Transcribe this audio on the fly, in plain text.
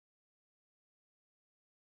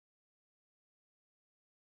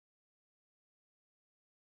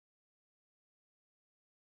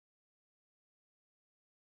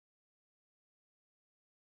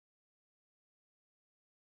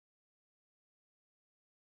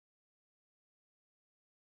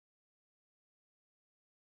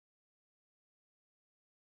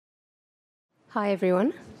Hi,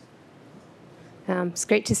 everyone. It's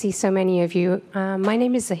great to see so many of you. My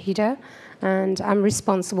name is Zahida, and I'm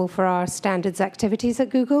responsible for our standards activities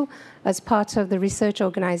at Google as part of the research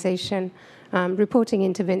organization reporting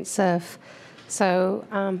into Vint Cerf. So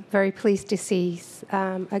I'm very pleased to see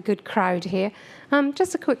a good crowd here.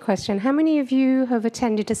 Just a quick question. How many of you have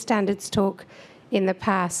attended a standards talk in the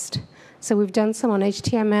past? So we've done some on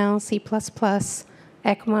HTML, C++,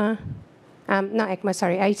 ECMA, not ECMA,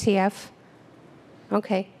 sorry, ATF.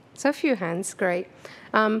 Okay, so a few hands, great.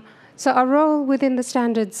 So our role within the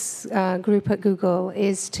standards group at Google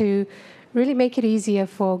is to really make it easier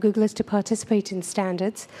for Googlers to participate in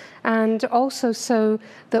standards, and also so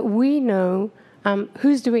that we know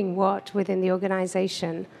who's doing what within the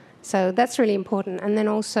organization. So that's really important. And then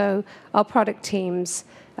also our product teams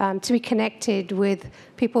to be connected with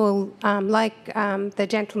people like the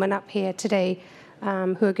gentleman up here today who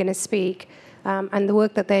are going to speak, and the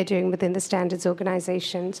work that they're doing within the standards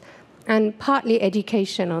organizations, and partly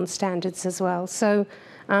education on standards as well. So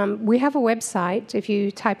we have a website. If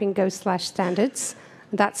you type in go/standards,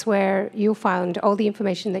 that's where you'll find all the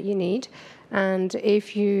information that you need. And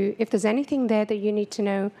if there's anything there that you need to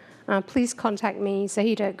know, please contact me,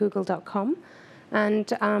 zahida@google.com.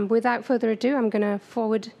 And without further ado, I'm going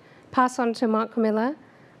to pass on to Mark Miller,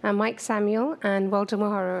 Mike Samuel, and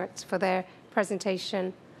Waldemar Horwat for their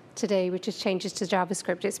presentation today, which is changes to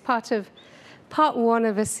JavaScript. It's part one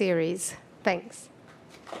of a series. Thanks.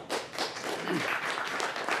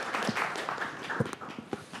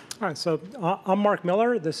 All right, so I'm Mark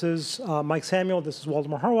Miller. This is Mike Samuel. This is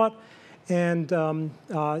Waldemar Horwat. And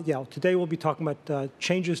today we'll be talking about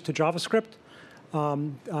changes to JavaScript.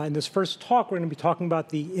 In this first talk, we're going to be talking about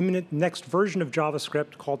the imminent next version of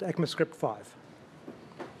JavaScript called EcmaScript 5.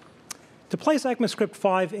 To place EcmaScript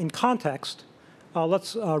 5 in context,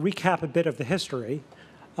 let's recap a bit of the history.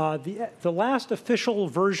 The last official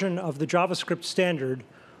version of the JavaScript standard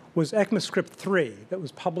was EcmaScript 3 that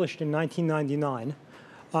was published in 1999.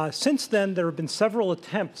 Since then, there have been several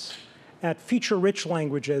attempts at feature-rich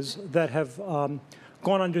languages that have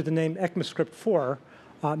gone under the name EcmaScript 4.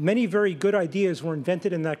 Many very good ideas were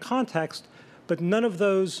invented in that context, but none of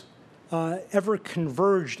those ever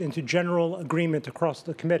converged into general agreement across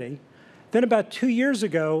the committee. Then about 2 years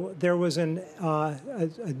ago, there was a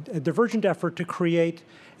divergent effort to create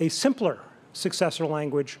a simpler successor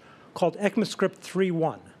language called EcmaScript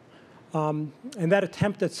 3.1. And that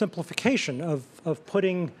attempt at simplification of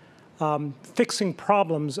fixing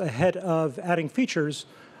problems ahead of adding features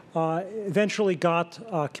eventually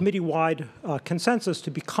got committee-wide consensus to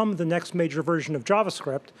become the next major version of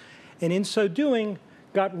JavaScript, and in so doing,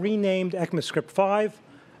 got renamed EcmaScript 5.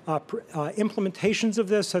 Implementations of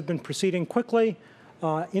this have been proceeding quickly.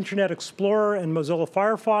 Internet Explorer and Mozilla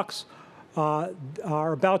Firefox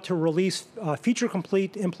are about to release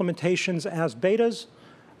feature-complete implementations as betas.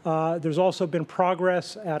 There's also been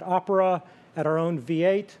progress at Opera, at our own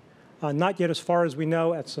V8, not yet as far as we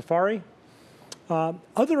know at Safari.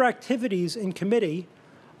 Other activities in committee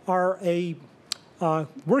are a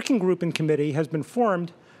working group in committee has been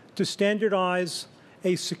formed to standardize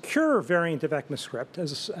a secure variant of EcmaScript,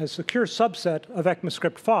 as a secure subset of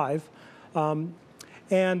EcmaScript 5.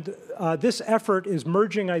 This effort is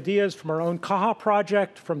merging ideas from our own Kaha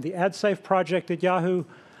project, from the AdSafe project at Yahoo,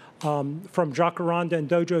 from Jacaranda and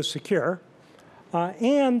Dojo Secure,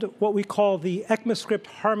 and what we call the EcmaScript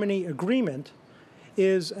Harmony Agreement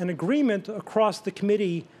is an agreement across the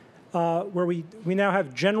committee where we now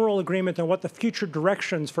have general agreement on what the future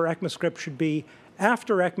directions for EcmaScript should be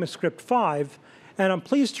after EcmaScript 5. And I'm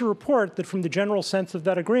pleased to report that from the general sense of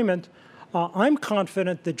that agreement, I'm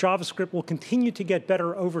confident that JavaScript will continue to get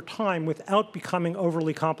better over time without becoming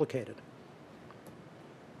overly complicated.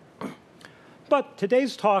 But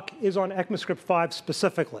today's talk is on EcmaScript 5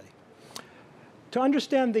 specifically. To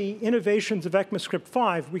understand the innovations of EcmaScript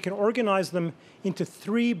 5, we can organize them into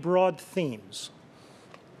three broad themes.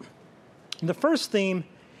 The first theme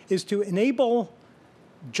is to enable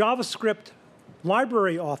JavaScript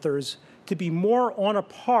library authors to be more on a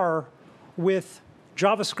par with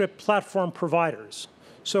JavaScript platform providers.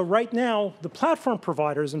 So right now, the platform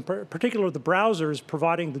providers, in particular the browsers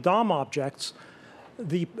providing the DOM objects,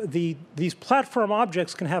 these platform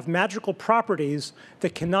objects can have magical properties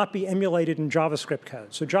that cannot be emulated in JavaScript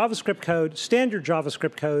code. So JavaScript code, standard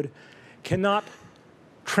JavaScript code, cannot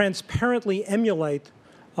transparently emulate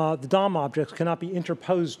the DOM objects, cannot be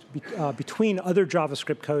interposed between other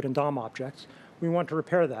JavaScript code and DOM objects. We want to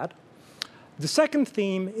repair that. The second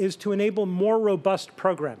theme is to enable more robust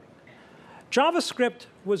programming. JavaScript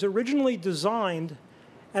was originally designed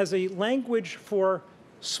as a language for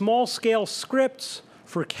small-scale scripts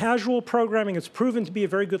for casual programming. It's proven to be a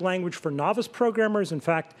very good language for novice programmers. In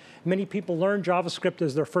fact, many people learn JavaScript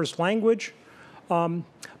as their first language.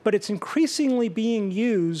 But it's increasingly being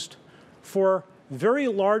used for very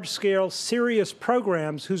large-scale, serious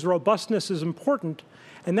programs whose robustness is important.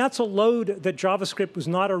 And that's a load that JavaScript was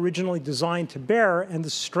not originally designed to bear, and the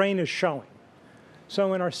strain is showing.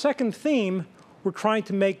 So in our second theme, we're trying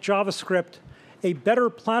to make JavaScript a better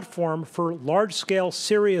platform for large-scale,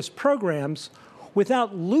 serious programs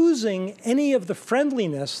without losing any of the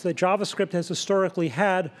friendliness that JavaScript has historically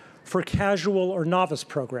had for casual or novice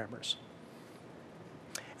programmers.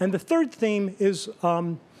 And the third theme is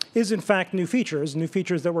in fact new features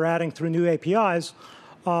that we're adding through new APIs.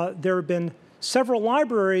 There have been several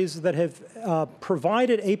libraries that have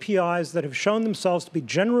provided APIs that have shown themselves to be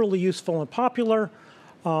generally useful and popular,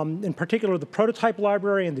 in particular the prototype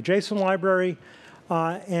library and the JSON library.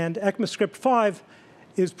 And EcmaScript 5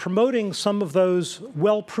 is promoting some of those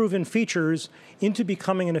well-proven features into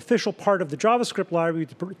becoming an official part of the JavaScript library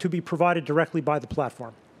to be provided directly by the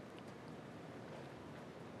platform.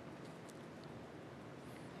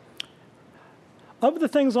 Of the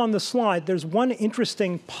things on the slide, there's one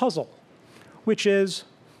interesting puzzle, which is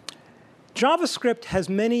JavaScript has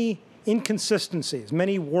many inconsistencies,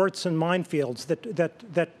 many warts and minefields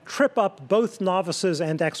that trip up both novices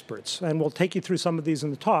and experts. And we'll take you through some of these in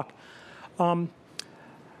the talk.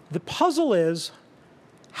 The puzzle is,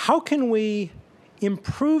 how can we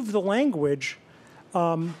improve the language?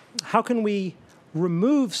 How can we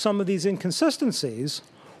remove some of these inconsistencies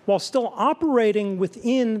while still operating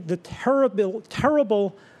within the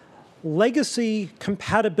terrible legacy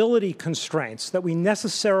compatibility constraints that we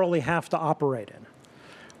necessarily have to operate in?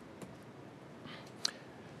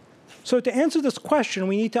 So to answer this question,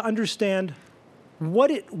 we need to understand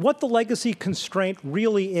what the legacy constraint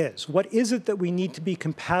really is. What is it that we need to be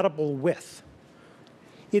compatible with?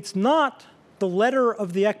 It's not the letter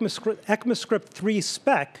of the EcmaScript 3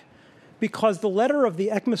 spec, because the letter of the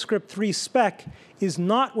EcmaScript 3 spec is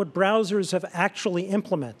not what browsers have actually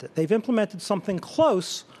implemented. They've implemented something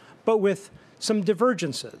close, but with some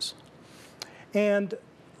divergences. And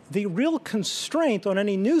the real constraint on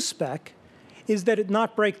any new spec is that it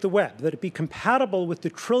not break the web, that it be compatible with the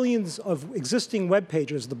trillions of existing web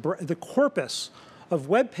pages, the corpus of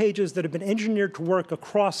web pages that have been engineered to work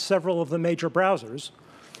across several of the major browsers.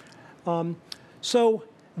 So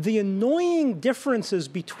the annoying differences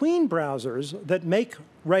between browsers that make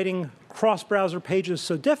writing cross-browser pages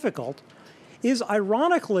so difficult is,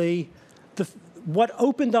 ironically, what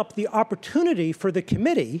opened up the opportunity for the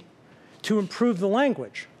committee to improve the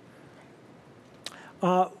language.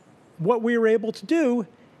 What we were able to do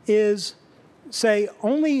is say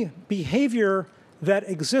only behavior that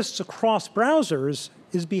exists across browsers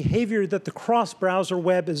is behavior that the cross-browser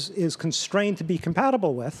web is constrained to be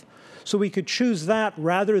compatible with. So we could choose that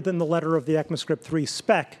rather than the letter of the EcmaScript 3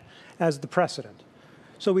 spec as the precedent.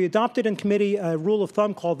 So we adopted in committee a rule of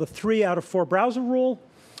thumb called the 3 out of 4 browser rule.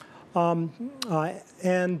 In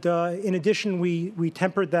addition, we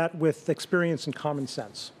tempered that with experience and common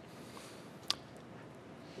sense.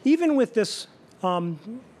 Even with this,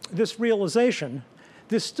 this realization,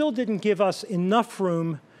 this still didn't give us enough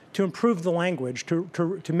room to improve the language,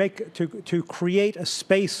 to create a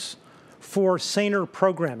space for saner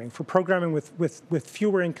programming, for programming with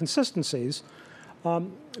fewer inconsistencies,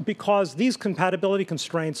 because these compatibility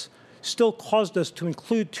constraints still caused us to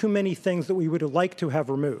include too many things that we would have liked to have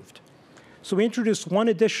removed. So we introduced one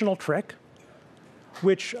additional trick,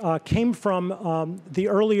 which came from the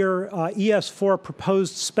earlier ES4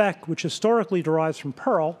 proposed spec, which historically derives from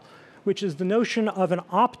Perl, which is the notion of an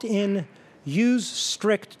opt-in use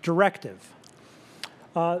strict directive.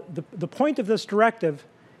 The point of this directive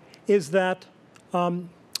is that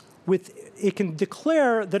it can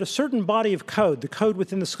declare that a certain body of code, the code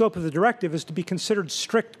within the scope of the directive, is to be considered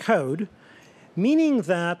strict code, meaning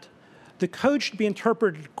that the code should be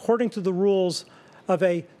interpreted according to the rules of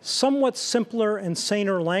a somewhat simpler and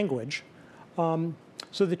saner language. So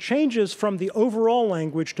the changes from the overall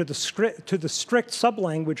language to the strict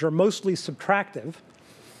sublanguage are mostly subtractive.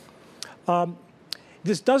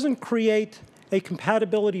 This doesn't create a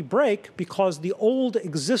compatibility break because the old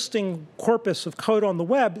existing corpus of code on the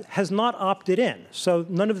web has not opted in. So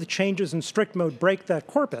none of the changes in strict mode break that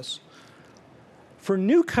corpus. For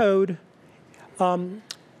new code,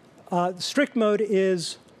 strict mode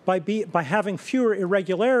is, by having fewer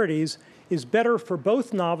irregularities, is better for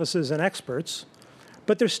both novices and experts,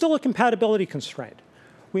 but there's still a compatibility constraint.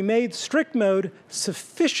 We made strict mode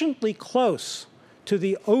sufficiently close to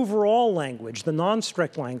the overall language, the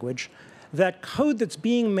non-strict language, that code that's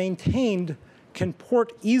being maintained can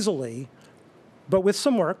port easily but with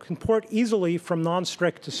some work, can port easily from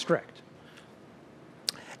non-strict to strict.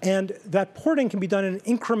 And that porting can be done in an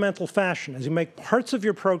incremental fashion. As you make parts of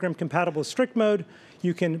your program compatible with strict mode,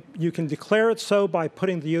 you can declare it so by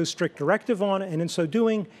putting the use strict directive on, and in so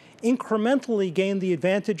doing, incrementally gain the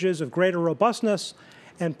advantages of greater robustness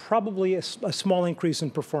and probably a small increase in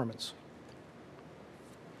performance.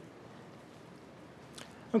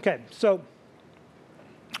 Okay, so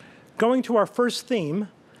going to our first theme,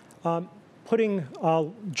 putting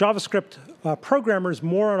JavaScript programmers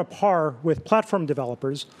more on a par with platform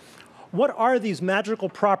developers. What are these magical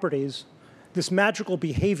properties, this magical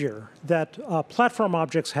behavior that platform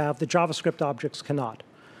objects have that JavaScript objects cannot?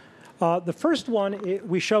 The first one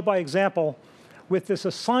we show by example with this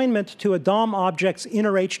assignment to a DOM object's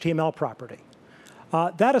inner HTML property.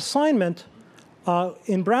 That assignment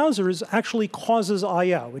in browsers actually causes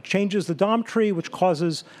I/O. It changes the DOM tree, which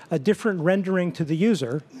causes a different rendering to the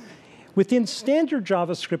user. Within standard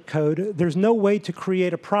JavaScript code, there's no way to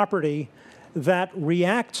create a property that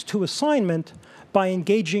reacts to assignment by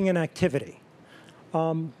engaging in activity.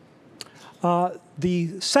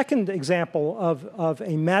 The second example of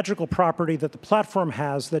a magical property that the platform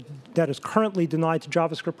has that is currently denied to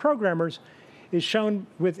JavaScript programmers is shown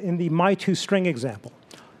in the myToString example.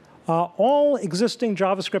 All existing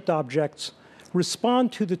JavaScript objects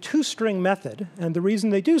respond to the toString method, and the reason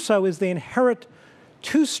they do so is they inherit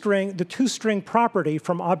the toString property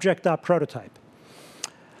from object.prototype.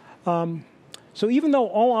 So even though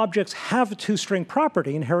all objects have a toString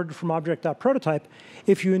property inherited from object.prototype,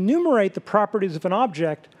 if you enumerate the properties of an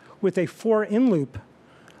object with a for-in loop,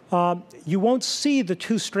 you won't see the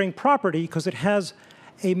toString property because it has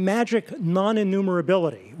a magic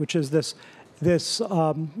non-enumerability, which is this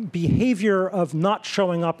behavior of not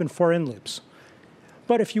showing up in for-in loops.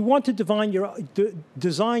 But if you want to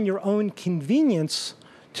design your own convenience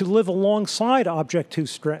to live alongside object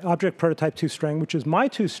prototype toString, which is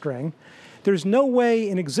myToString, there's no way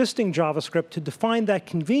in existing JavaScript to define that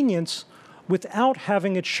convenience without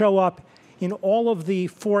having it show up in all of the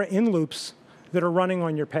for-in loops that are running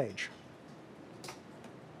on your page.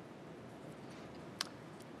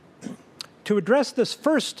 To address this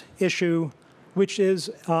first issue, which is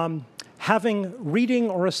having reading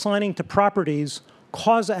or assigning to properties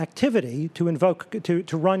cause activity to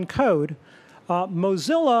run code,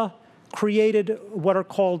 Mozilla created what are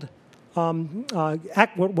called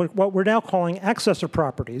what we're now calling accessor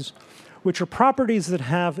properties, which are properties that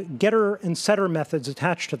have getter and setter methods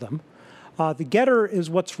attached to them. The getter is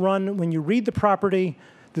what's run when you read the property.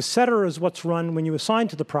 The setter is what's run when you assign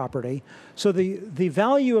to the property. So the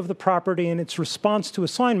value of the property and its response to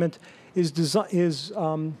assignment is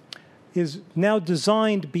now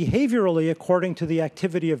designed behaviorally according to the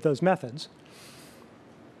activity of those methods.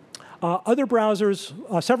 Other browsers,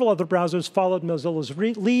 several other browsers followed Mozilla's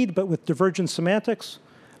lead, but with divergent semantics.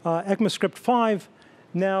 EcmaScript 5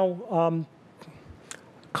 now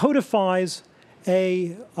codifies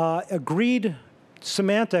agreed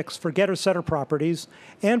semantics for getter-setter properties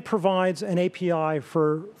and provides an API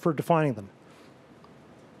for defining them.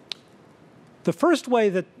 The first way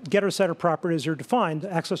that getter-setter properties are defined,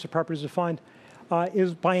 accessor properties are defined,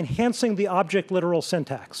 is by enhancing the object literal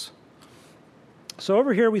syntax. So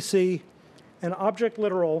over here we see an object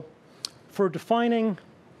literal for defining,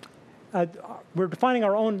 we're defining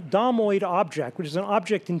our own DOMoid object, which is an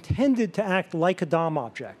object intended to act like a DOM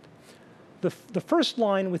object. The first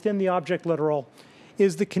line within the object literal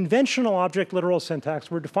is the conventional object literal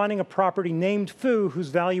syntax. We're defining a property named foo whose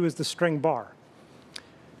value is the string bar.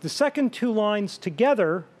 The second two lines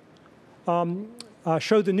together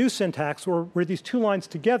show the new syntax where these two lines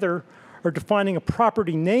together are defining a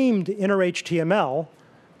property named inner HTML.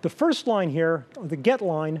 The first line here, the get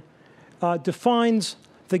line, defines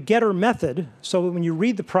the getter method. So when you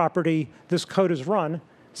read the property, this code is run.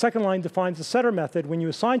 Second line defines the setter method. When you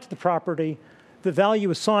assign to the property, the value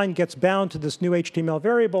assigned gets bound to this new HTML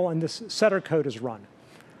variable, and this setter code is run.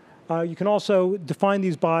 You can also define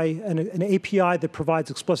these by an API that provides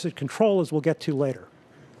explicit control, as we'll get to later.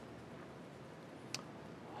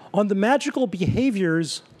 On the magical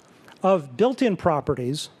behaviors of built-in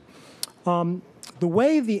properties, the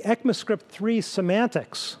way the EcmaScript 3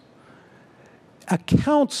 semantics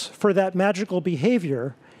accounts for that magical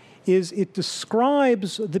behavior is it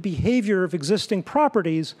describes the behavior of existing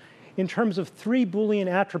properties in terms of 3 Boolean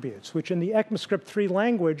attributes, which in the EcmaScript 3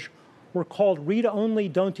 language were called read-only,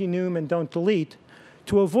 don't enum, and don't delete.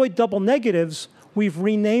 To avoid double negatives, we've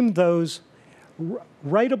renamed those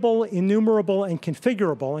writable, enumerable, and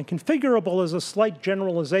configurable. And configurable is a slight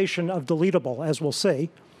generalization of deletable, as we'll see.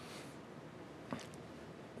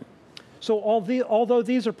 So although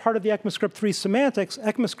these are part of the EcmaScript 3 semantics,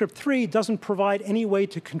 EcmaScript 3 doesn't provide any way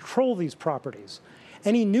to control these properties.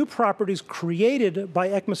 Any new properties created by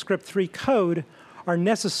EcmaScript 3 code are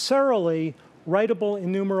necessarily writable,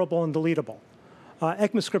 enumerable, and deletable.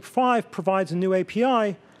 EcmaScript 5 provides a new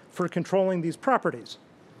API for controlling these properties.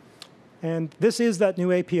 And this is that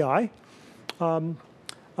new API.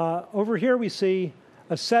 Over here we see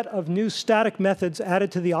a set of new static methods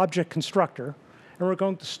added to the object constructor. And we're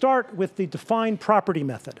going to start with the define property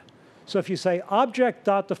method. So if you say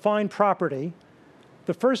object.define property,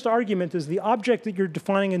 the first argument is the object that you're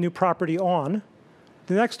defining a new property on.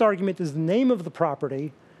 The next argument is the name of the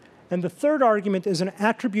property. And the third argument is an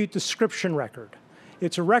attribute description record.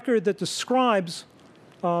 It's a record that describes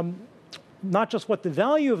not just what the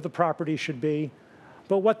value of the property should be,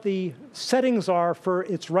 but what the settings are for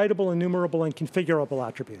its writable, enumerable, and configurable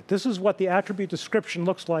attribute. This is what the attribute description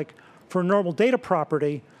looks like for a normal data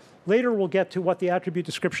property. Later, we'll get to what the attribute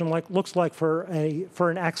description looks like for an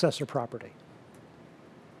accessor property.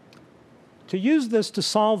 To use this to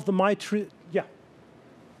solve the yeah.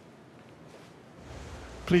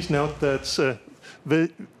 Please note that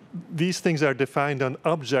these things are defined on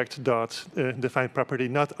object.define property,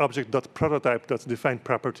 not object.prototype.define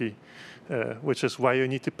property, which is why you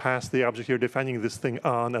need to pass the object you're defining this thing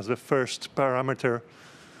on as the first parameter.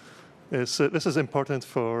 This is important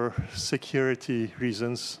for security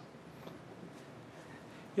reasons.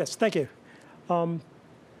 Yes, thank you. So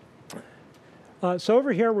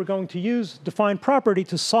over here, we're going to use define property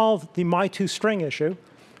to solve the my2string issue.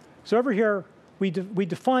 So over here, we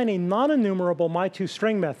define a non-enumerable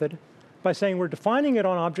my2string method by saying we're defining it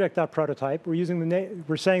on object.prototype. We're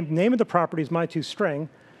saying the name of the property is my2string.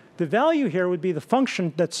 The value here would be the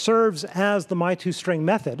function that serves as the my2string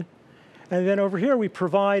method. And then over here, we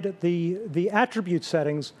provide the attribute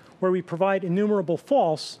settings where we provide enumerable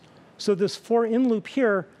false. So this for in loop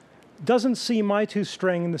here doesn't see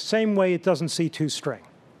my2string in the same way it doesn't see toString.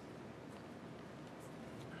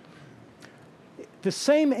 The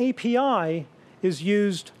same API is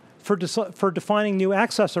used for defining new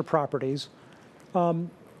accessor properties. So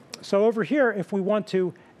over here, if we want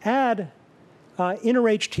to add inner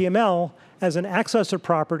HTML as an accessor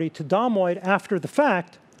property to DOMoid after the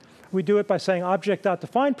fact, we do it by saying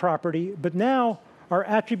object.define property, but now our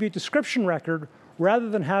attribute description record, rather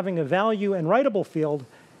than having a value and writable field,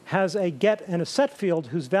 has a get and a set field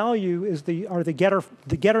whose value is the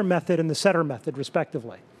getter method and the setter method,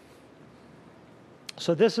 respectively.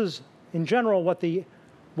 So this is, in general, what the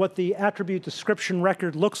attribute description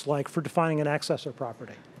record looks like for defining an accessor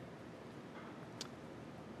property.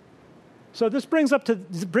 So this brings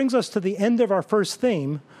us to the end of our first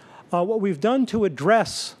theme. What we've done to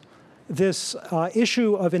address this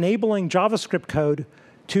issue of enabling JavaScript code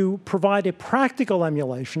to provide a practical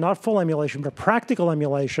emulation, not full emulation, but practical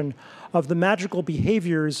emulation of the magical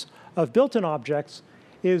behaviors of built-in objects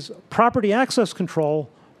is property access control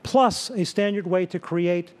plus a standard way to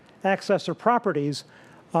create accessor properties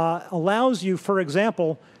allows you, for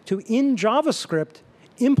example, to, in JavaScript,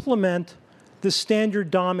 implement the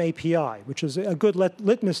standard DOM API, which is a good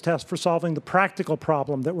litmus test for solving the practical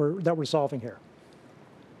problem that we're solving here.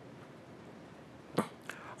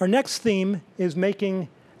 Our next theme is making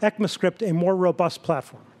EcmaScript a more robust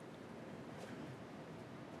platform.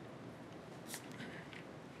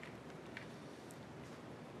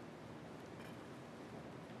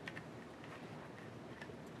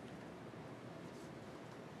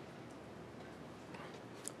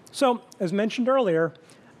 So, as mentioned earlier,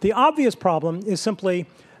 the obvious problem is simply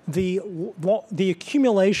the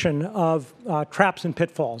accumulation of traps and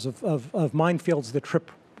pitfalls, of minefields that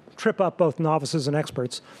trip up both novices and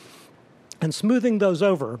experts. And smoothing those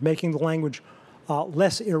over, making the language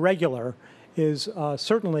less irregular, is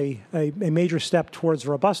certainly a major step towards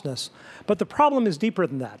robustness. But the problem is deeper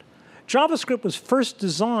than that. JavaScript was first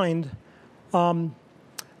designed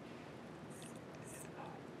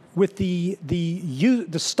with the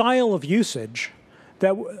style of usage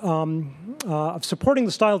that of supporting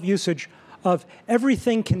the style of usage of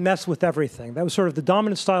everything can mess with everything. That was sort of the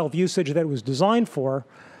dominant style of usage that it was designed for.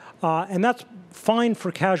 And that's fine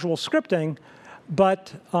for casual scripting,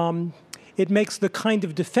 but it makes the kind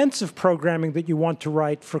of defensive programming that you want to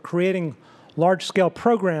write for creating large-scale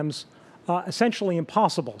programs essentially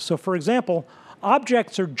impossible. So for example,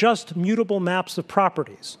 objects are just mutable maps of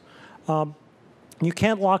properties. You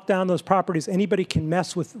can't lock down those properties. Anybody can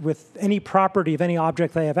mess with any property of any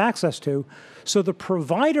object they have access to. So the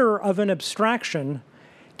provider of an abstraction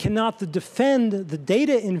cannot defend the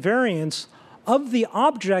data invariance of the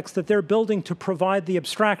objects that they're building to provide the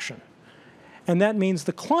abstraction. And that means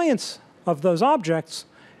the clients of those objects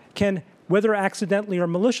can whether accidentally or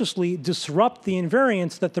maliciously, disrupt the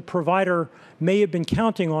invariants that the provider may have been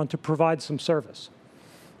counting on to provide some service.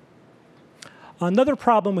 Another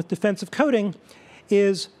problem with defensive coding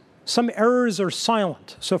is some errors are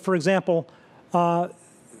silent. So for example,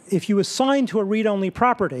 if you assign to a read-only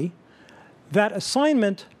property, that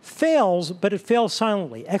assignment fails, but it fails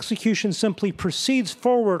silently. Execution simply proceeds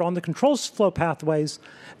forward on the control flow pathways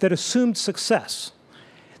that assumed success.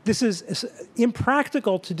 This is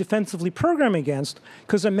impractical to defensively program against,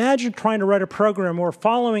 because imagine trying to write a program where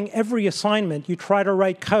following every assignment, you try to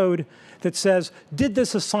write code that says, did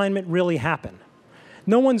this assignment really happen?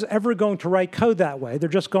 No one's ever going to write code that way. They're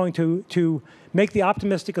just going to make the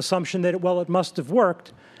optimistic assumption that, well, it must have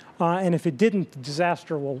worked, and if it didn't, the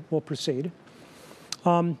disaster will proceed.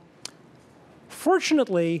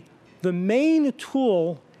 Fortunately, the main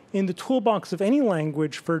tool in the toolbox of any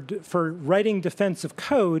language for writing defensive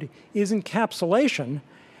code is encapsulation.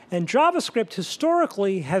 And JavaScript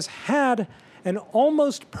historically has had an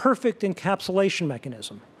almost perfect encapsulation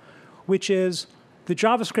mechanism, which is the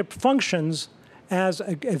JavaScript functions as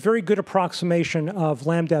a very good approximation of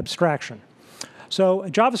Lambda abstraction. So a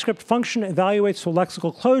JavaScript function evaluates to a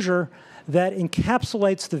lexical closure that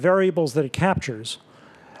encapsulates the variables that it captures.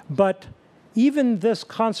 But even this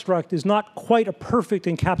construct is not quite a perfect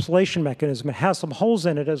encapsulation mechanism. It has some holes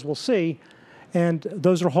in it, as we'll see, and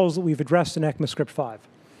those are holes that we've addressed in EcmaScript 5.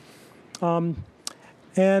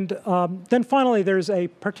 Then finally, there's a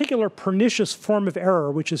particular pernicious form of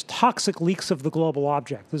error, which is toxic leaks of the global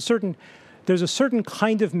object. There's a certain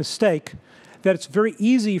kind of mistake that it's very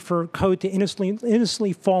easy for code to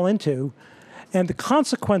innocently fall into, and the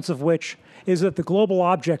consequence of which is that the global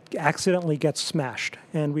object accidentally gets smashed.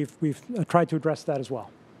 And we've tried to address that as well.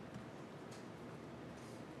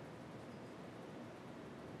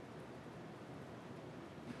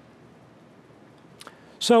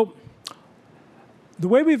 So the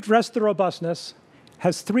way we've addressed the robustness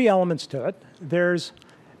has three elements to it. There's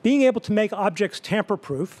being able to make objects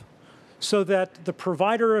tamper-proof so that the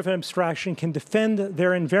provider of an abstraction can defend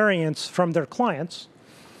their invariants from their clients.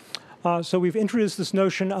 So we've introduced this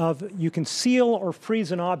notion of you can seal or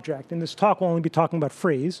freeze an object. In this talk, we'll only be talking about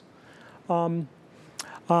freeze. And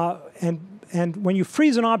when you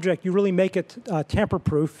freeze an object, you really make it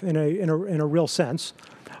tamper-proof in a real sense.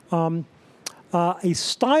 A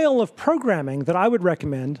style of programming that I would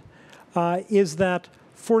recommend is that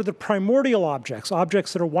for the primordial objects,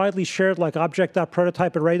 objects that are widely shared like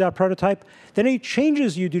object.prototype and array.prototype, then any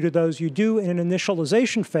changes you do to those, you do in an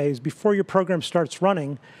initialization phase before your program starts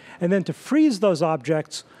running, and then to freeze those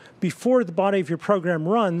objects before the body of your program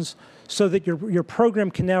runs so that your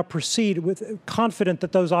program can now proceed with confident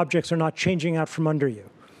that those objects are not changing out from under you.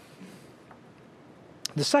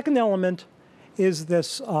 The second element is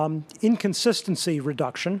this inconsistency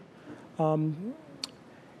reduction.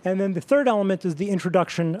 And then the third element is the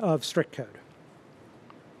introduction of strict code.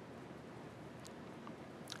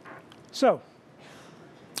 So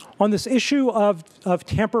on this issue of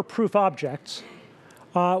tamper-proof objects,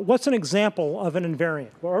 what's an example of an invariant?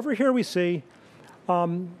 Well, over here we see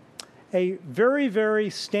a very, very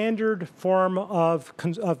standard form of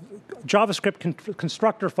JavaScript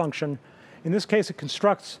constructor function. In this case, it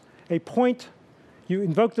constructs a point. You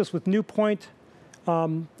invoke this with new point.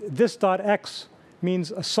 This.x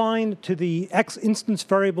means assigned to the x instance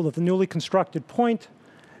variable of the newly constructed point,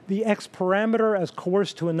 the x parameter as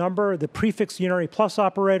coerced to a number, the prefix unary plus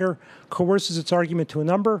operator coerces its argument to a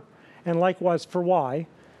number, and likewise for y.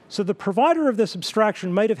 So the provider of this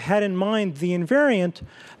abstraction might have had in mind the invariant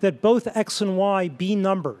that both x and y be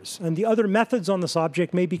numbers, and the other methods on this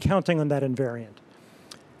object may be counting on that invariant.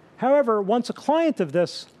 However, once a client of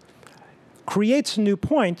this creates a new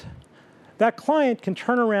point, that client can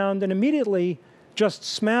turn around and immediately just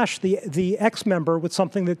smash the x member with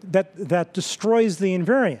something that destroys the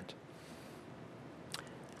invariant.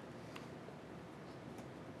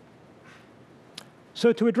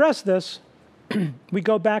 So to address this, we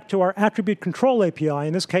go back to our attribute control API,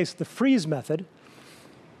 in this case, the freeze method.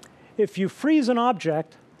 If you freeze an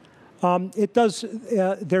object,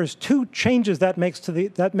 there's two changes that makes to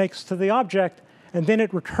the object, and then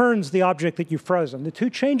it returns the object that you've frozen. The two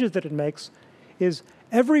changes that it makes is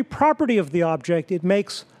every property of the object it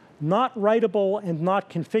makes not writable and not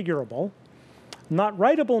configurable. Not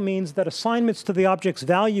writable means that assignments to the object's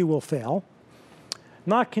value will fail.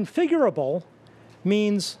 Not configurable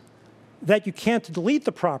means that you can't delete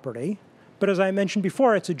the property. But as I mentioned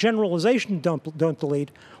before, it's a generalization, don't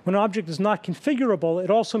delete. When an object is not configurable, it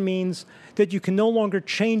also means that you can no longer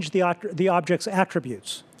change the object's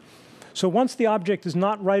attributes. So once the object is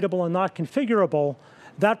not writable and not configurable,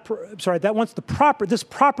 this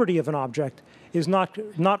property of an object is not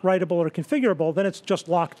writable or configurable, then it's just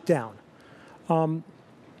locked down.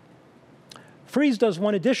 Freeze does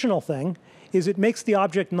one additional thing, is it makes the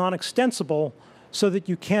object non-extensible so that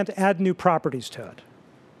you can't add new properties to it.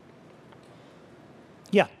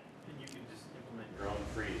 Yeah? And you can just implement your own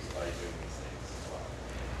freeze by doing these things as well.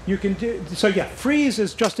 You can do, so yeah, freeze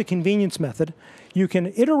is just a convenience method. You can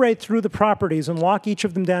iterate through the properties and lock each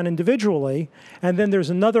of them down individually, and then there's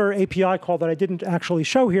another API call that I didn't actually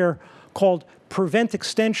show here called prevent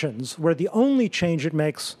extensions, where the only change it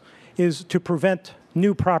makes is to prevent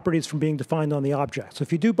new properties from being defined on the object. So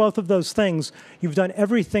if you do both of those things, you've done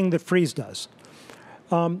everything that freeze does.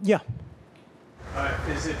 Yeah?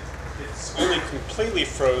 It's only completely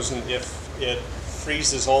frozen if it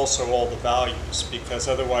freezes also all the values, because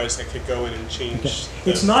otherwise I could go in and change.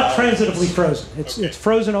 Okay. It's not transitively frozen. It's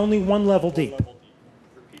frozen only one level deep. Repeat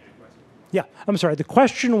the question. Yeah, I'm sorry. The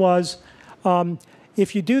question was,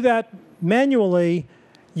 if you do that manually,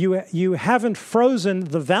 you haven't frozen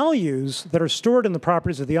the values that are stored in the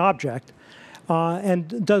properties of the object.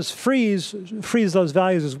 And does freeze those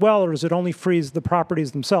values as well, or does it only freeze the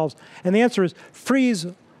properties themselves? And the answer is freeze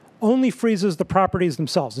only freezes the properties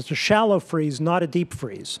themselves. It's a shallow freeze, not a deep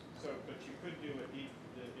freeze. So, but you could do a deep,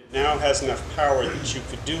 it now has enough power that you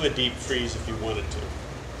could do a deep freeze if you wanted to.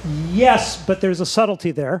 Yes, but there's a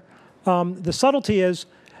subtlety there. The subtlety is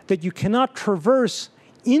that you cannot traverse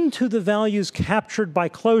into the values captured by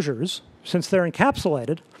closures, since they're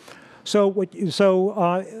encapsulated. So what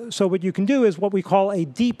you can do is what we call a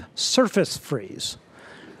deep surface freeze.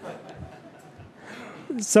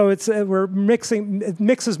 So it's it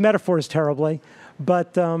mixes metaphors terribly,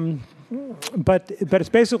 but it's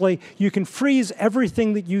basically you can freeze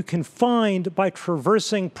everything that you can find by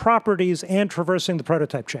traversing properties and traversing the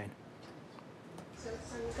prototype chain. So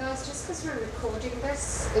guys, just because we're recording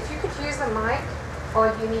this, if you could use the mic,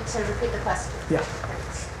 or you need to repeat the question. Yeah.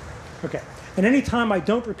 Thanks. Okay. And any time I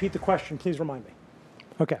don't repeat the question, please remind me.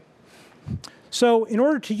 Okay. So in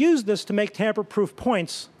order to use this to make tamper-proof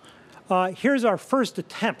points, here's our first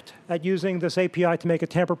attempt at using this API to make a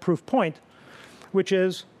tamper-proof point, which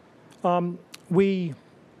is we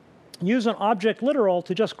use an object literal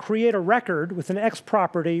to just create a record with an x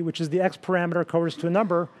property, which is the x parameter coerced to a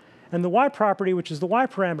number, and the y property, which is the y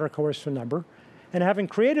parameter coerced to a number. And having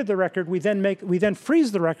created the record, we then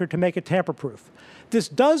freeze the record to make it tamper-proof. This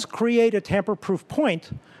does create a tamper-proof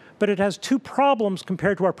point, but it has two problems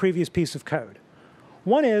compared to our previous piece of code.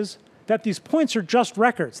 One is that these points are just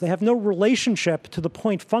records. They have no relationship to the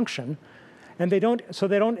point function, and they don't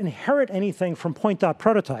inherit anything from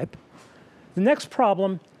point.prototype. The next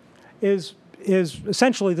problem is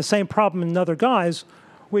essentially the same problem in another guise,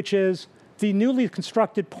 which is the newly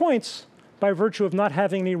constructed points, by virtue of not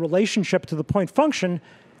having any relationship to the point function,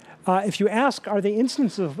 if you ask, are they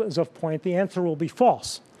instances of point, the answer will be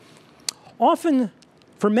false. Often,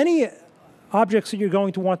 for many objects that you're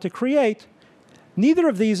going to want to create, neither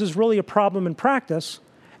of these is really a problem in practice.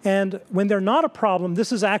 And when they're not a problem,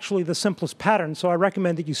 this is actually the simplest pattern, so I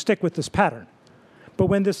recommend that you stick with this pattern. But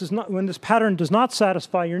when this pattern does not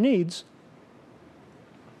satisfy your needs,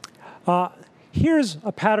 here's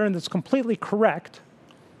a pattern that's completely correct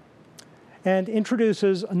and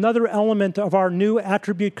introduces another element of our new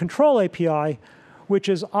attribute control API, which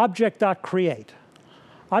is object.create.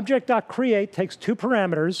 Object.create takes two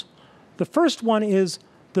parameters. The first one is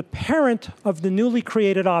the parent of the newly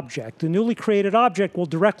created object. The newly created object will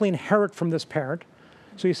directly inherit from this parent.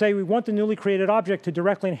 So you say we want the newly created object to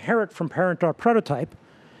directly inherit from parent.prototype.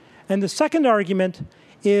 And the second argument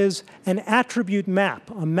is an attribute map,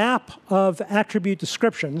 a map of attribute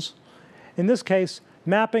descriptions. In this case,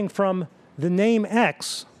 mapping from the name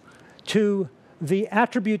X to the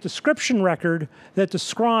attribute description record that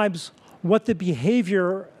describes what the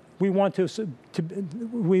behavior we want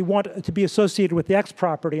to be associated with the X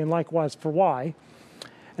property, and likewise for Y.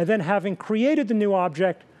 And then having created the new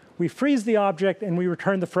object, we freeze the object and we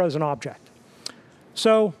return the frozen object.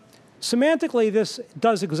 So semantically, this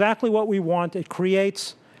does exactly what we want. It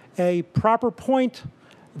creates a proper point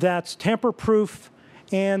that's tamper-proof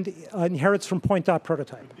and inherits from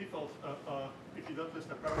point.prototype. Default, if you don't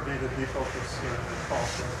list a property, the default is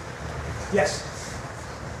false. Right? Yes.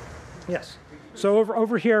 Yes. So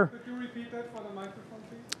over here. Could you repeat that for the microphone,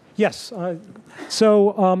 please? Yes.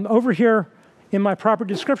 Over here in my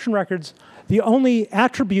property description records, the only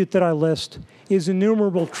attribute that I list is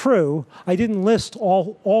enumerable true. I didn't list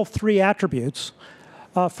all three attributes.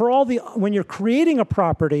 When you're creating a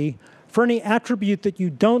property, for any attribute that you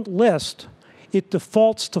don't list, it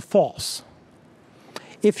defaults to false.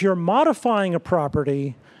 If you're modifying a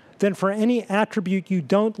property, then for any attribute you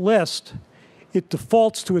don't list, it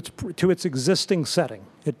defaults to its existing setting.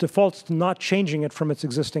 It defaults to not changing it from its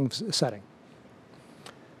existing setting.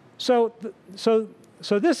 So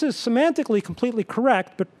this is semantically completely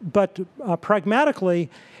correct, but pragmatically,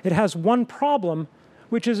 it has one problem,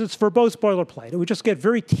 which is it's verbose boilerplate. It would just get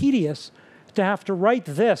very tedious to have to write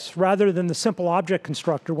this rather than the simple object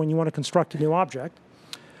constructor when you want to construct a new object.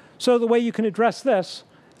 So the way you can address this,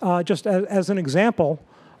 just as an example,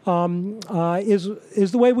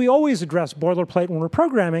 is the way we always address boilerplate when we're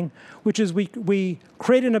programming, which is we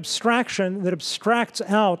create an abstraction that abstracts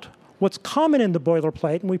out what's common in the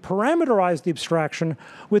boilerplate, and we parameterize the abstraction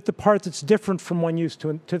with the part that's different from one use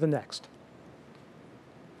to the next.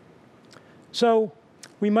 So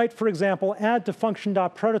we might, for example, add to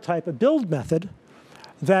function.prototype a build method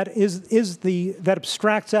that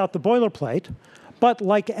abstracts out the boilerplate, but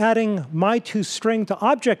like adding my2string to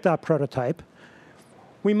object.prototype,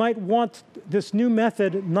 we might want this new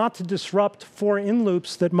method not to disrupt for in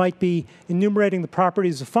loops that might be enumerating the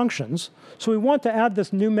properties of functions. So we want to add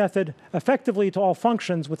this new method effectively to all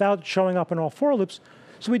functions without showing up in all for loops.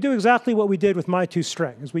 So we do exactly what we did with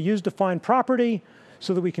my2string, is we use define property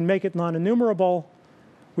so that we can make it non-enumerable.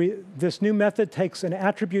 This new method takes an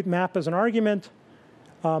attribute map as an argument,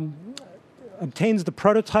 obtains the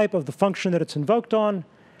prototype of the function that it's invoked on,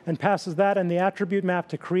 and passes that and the attribute map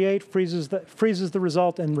to create, freezes the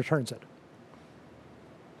result, and returns it.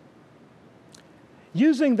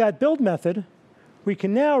 Using that build method, we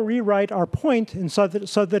can now rewrite our point so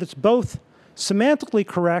that it's both semantically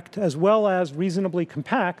correct as well as reasonably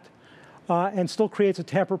compact, and still creates a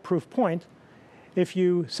tamper-proof point. If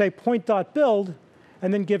you say point.build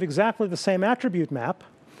and then give exactly the same attribute map,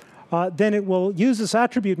 then it will use this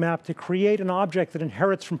attribute map to create an object that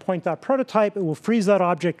inherits from point.prototype. It will freeze that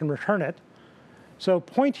object and return it. So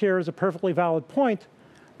point here is a perfectly valid point,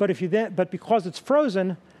 but because it's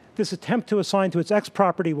frozen, this attempt to assign to its x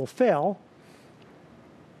property will fail.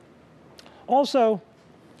 Also,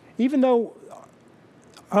 even though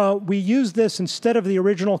we use this instead of the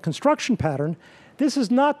original construction pattern, this is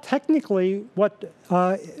not technically what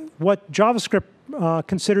JavaScript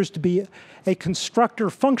considers to be a constructor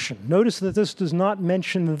function. Notice that this does not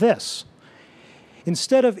mention this.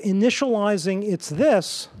 Instead of initializing its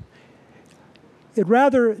this, it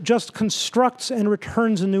rather just constructs and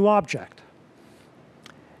returns a new object.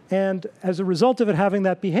 And as a result of it having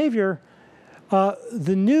that behavior,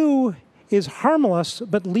 the new is harmless,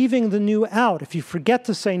 but leaving the new out. If you forget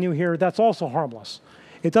to say new here, that's also harmless.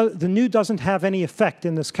 The new doesn't have any effect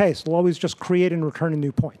in this case. It'll always just create and return a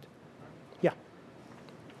new point.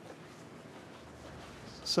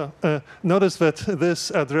 So notice that this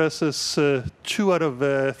addresses 2 out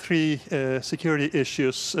of 3 security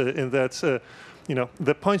issues in that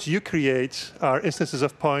the points you create are instances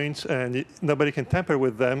of points and nobody can tamper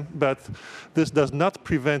with them, but this does not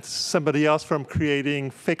prevent somebody else from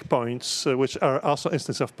creating fake points, which are also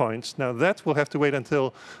instances of points. Now that will have to wait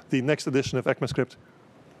until the next edition of EcmaScript.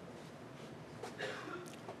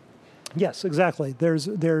 Yes, exactly. There's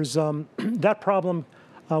that problem.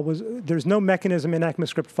 There's no mechanism in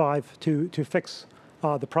EcmaScript 5 to fix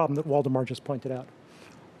the problem that Waldemar just pointed out.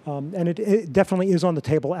 And it definitely is on the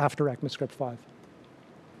table after EcmaScript 5.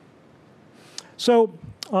 So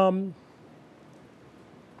now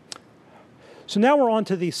we're on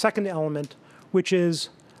to the second element, which is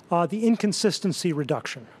the inconsistency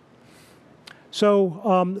reduction. So,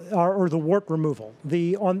 or the wart removal.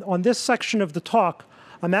 On this section of the talk,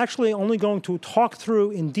 I'm actually only going to talk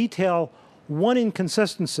through in detail one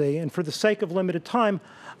inconsistency, and for the sake of limited time,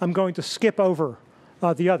 I'm going to skip over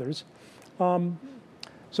the others. So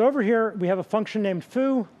over here, we have a function named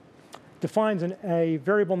foo, defines a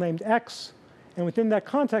variable named x, and within that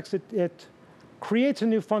context, it creates a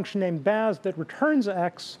new function named baz that returns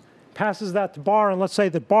x, passes that to bar, and let's say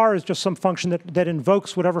that bar is just some function that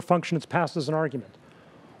invokes whatever function it's passed as an argument.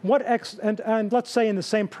 And let's say in the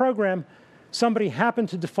same program, somebody happened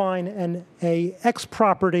to define an x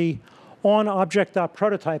property on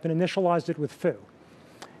object.prototype and initialized it with foo.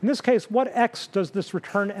 In this case, what x does this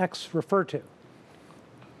return x refer to?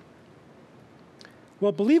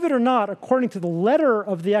 Well, believe it or not, according to the letter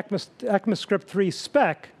of the EcmaScript 3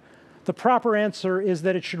 spec, the proper answer is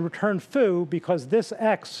that it should return foo because this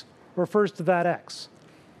x refers to that x.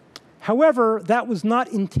 However, that was not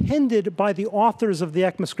intended by the authors of the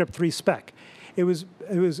EcmaScript 3 spec. It was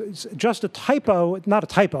just a typo, not a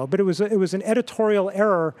typo, but it was an editorial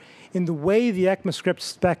error in the way the EcmaScript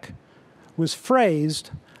spec was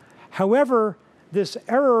phrased. However, this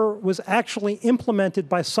error was actually implemented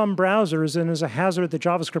by some browsers and is a hazard that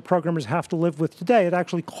JavaScript programmers have to live with today. It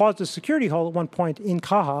actually caused a security hole at one point in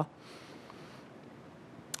Caja.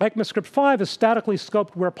 EcmaScript 5 is statically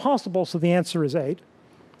scoped where possible, so the answer is 8.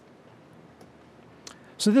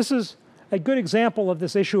 So this is a good example of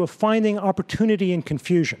this issue of finding opportunity in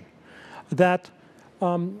confusion. That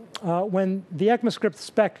when the EcmaScript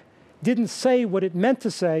spec didn't say what it meant to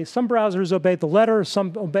say, some browsers obeyed the letter,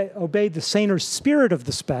 some obeyed the saner spirit of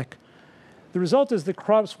the spec. The result is that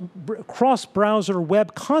cross-browser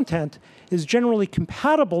web content is generally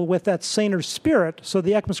compatible with that saner spirit, so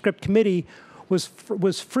the EcmaScript committee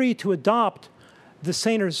was free to adopt the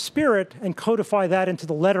saner spirit and codify that into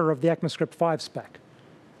the letter of the EcmaScript 5 spec.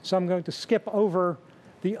 So I'm going to skip over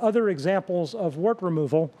the other examples of wart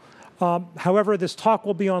removal. However, this talk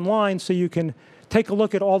will be online, so you can take a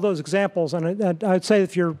look at all those examples. And I'd say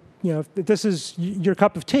if if this is your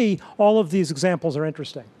cup of tea, all of these examples are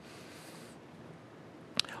interesting.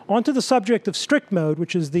 On to the subject of strict mode,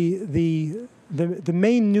 which is the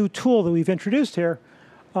main new tool that we've introduced here.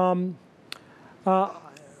 I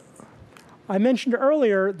mentioned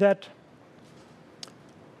earlier that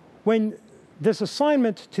when this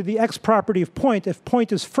assignment to the x property of point, if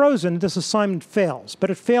point is frozen, this assignment fails.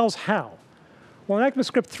 But it fails how? Well, in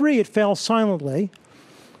EcmaScript 3, it fails silently.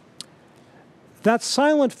 That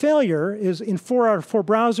silent failure is in 4 out of 4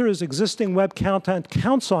 browsers. Existing web content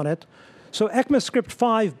counts on it. So EcmaScript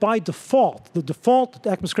 5, by default, the default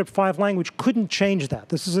EcmaScript 5 language couldn't change that.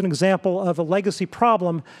 This is an example of a legacy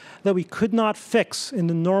problem that we could not fix in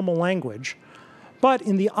the normal language. But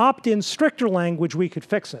in the opt-in stricter language, we could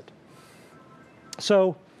fix it.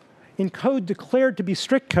 So in code declared to be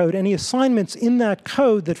strict code, any assignments in that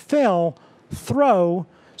code that fail, throw,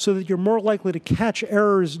 so that you're more likely to catch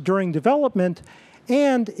errors during development.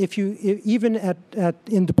 And if you, even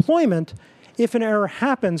in deployment, if an error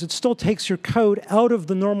happens, it still takes your code out of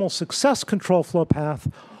the normal success control flow path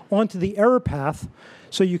onto the error path.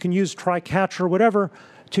 So you can use try, catch, or whatever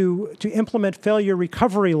to implement failure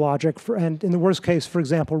recovery logic, and in the worst case, for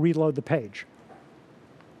example, reload the page.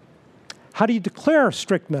 How do you declare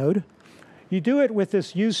strict mode? You do it with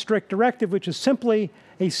this use strict directive, which is simply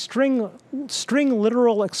a string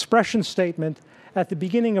literal expression statement at the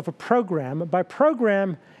beginning of a program. By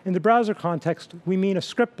program, in the browser context, we mean a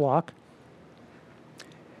script block.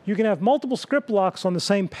 You can have multiple script blocks on the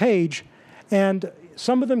same page, and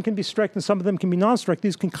some of them can be strict and some of them can be non-strict.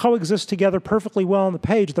 These can coexist together perfectly well on the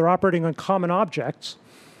page. They're operating on common objects.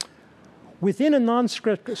 Within a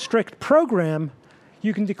non-strict program,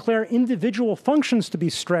 you can declare individual functions to be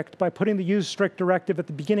strict by putting the use strict directive at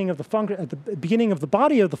the beginning of the function, at the beginning of the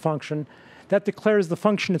body of the function. That declares the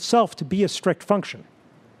function itself to be a strict function.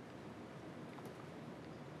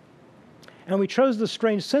 And we chose the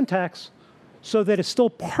strange syntax so that it still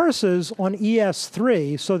parses on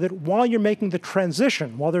ES3, so that while you're making the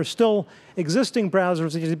transition, while there's still existing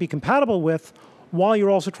browsers that you need to be compatible with, while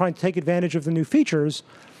you're also trying to take advantage of the new features,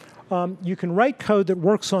 you can write code that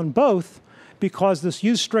works on both, because this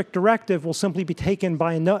use strict directive will simply be taken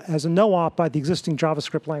by as a no-op by the existing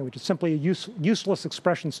JavaScript language. It's simply a useless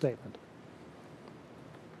expression statement.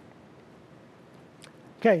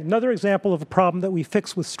 Okay, another example of a problem that we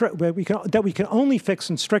fix with that we can only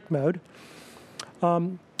fix in strict mode.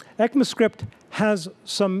 EcmaScript has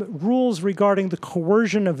some rules regarding the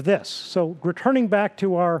coercion of this. So returning back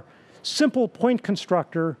to our simple point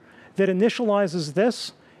constructor that initializes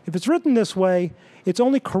this, if it's written this way, it's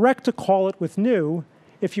only correct to call it with new.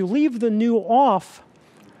 If you leave the new off,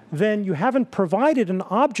 then you haven't provided an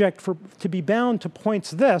object to be bound to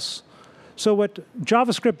points this. So what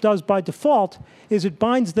JavaScript does by default is it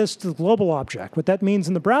binds this to the global object. What that means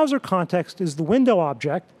in the browser context is the window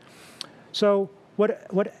object. So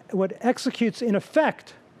what executes in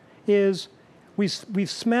effect is we've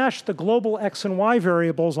smashed the global x and y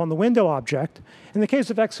variables on the window object. In the case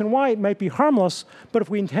of x and y, it might be harmless, but if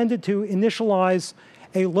we intended to initialize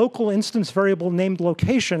a local instance variable named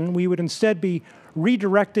location, we would instead be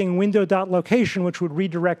redirecting window.location, which would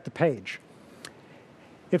redirect the page.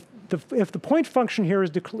 If the point function here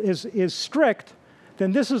is strict,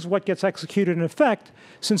 then this is what gets executed in effect.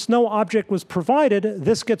 Since no object was provided,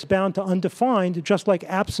 this gets bound to undefined, just like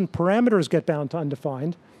absent parameters get bound to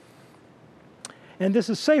undefined. And this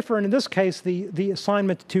is safer, and in this case, the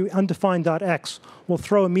assignment to undefined.x will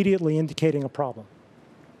throw immediately, indicating a problem.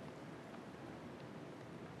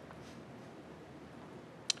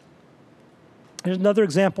 Here's another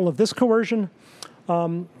example of this coercion.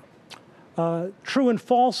 True and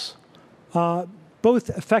false both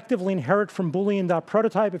effectively inherit from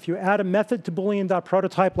boolean.prototype. If you add a method to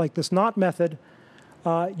boolean.prototype, like this not method,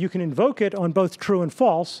 you can invoke it on both true and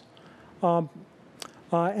false. And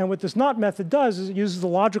what this not method does is it uses the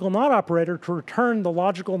logical not operator to return the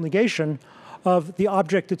logical negation of the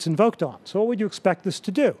object it's invoked on. So what would you expect this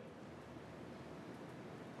to do?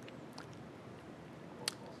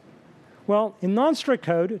 Well, in non-strict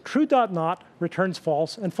code, true.not returns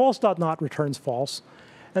false, and false.not returns false.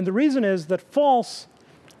 And the reason is that false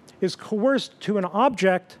is coerced to an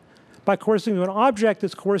object. By coercing to an object,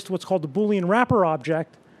 it's coerced to what's called the Boolean wrapper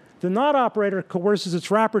object. The not operator coerces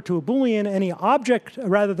its wrapper to a Boolean. Any object,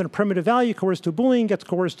 rather than a primitive value, coerced to a Boolean gets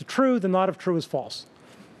coerced to true. The not of true is false.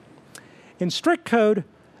 In strict code,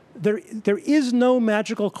 there is no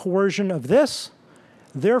magical coercion of this.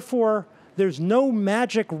 Therefore, there's no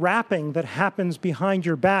magic wrapping that happens behind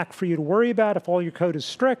your back for you to worry about if all your code is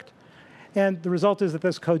strict. And the result is that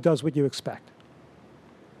this code does what you expect.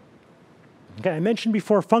 Okay, I mentioned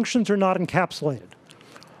before, functions are not encapsulated,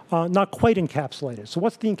 not quite encapsulated. So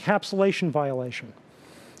what's the encapsulation violation?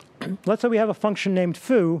 Let's say we have a function named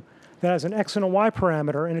foo that has an x and a y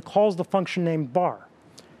parameter, and it calls the function named bar.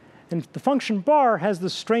 And the function bar has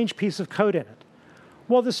this strange piece of code in it.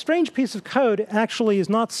 Well, this strange piece of code actually is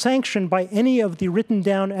not sanctioned by any of the written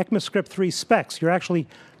down EcmaScript 3 specs. You're actually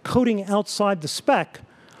coding outside the spec.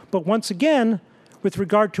 But once again, with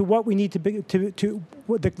regard to what we need to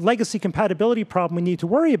the legacy compatibility problem we need to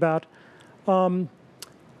worry about, all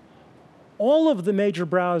of the major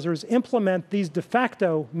browsers implement these de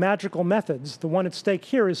facto magical methods. The one at stake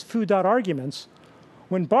here is foo.arguments.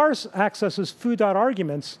 When bar accesses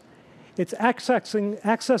foo.arguments, it's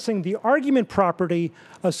accessing the argument property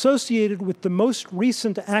associated with the most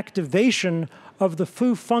recent activation of the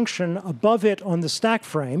foo function above it on the stack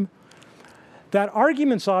frame. That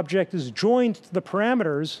arguments object is joined to the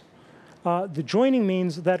parameters. The joining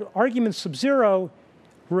means that argument sub 0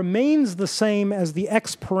 remains the same as the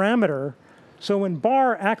x parameter. So when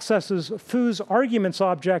bar accesses foo's arguments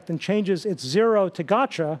object and changes its 0 to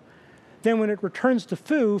gotcha, then when it returns to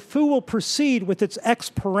foo, foo will proceed with its x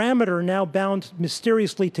parameter now bound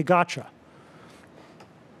mysteriously to gotcha.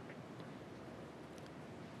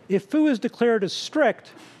 If foo is declared as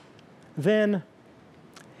strict, then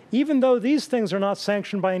even though these things are not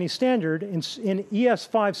sanctioned by any standard, in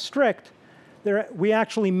ES5 strict, we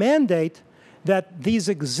actually mandate that these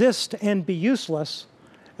exist and be useless,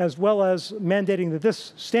 as well as mandating that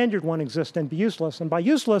this standard one exist and be useless. And by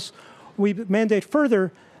useless, we mandate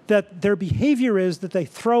further that their behavior is that they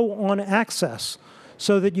throw on access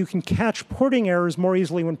so that you can catch porting errors more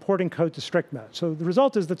easily when porting code to strict mode. So the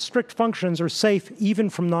result is that strict functions are safe even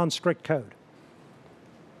from non-strict code.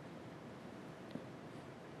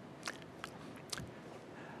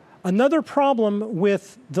 Another problem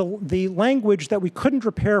with the language that we couldn't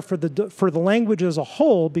repair for the language as a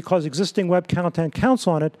whole because existing web content counts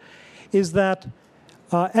on it is that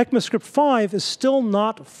EcmaScript 5 is still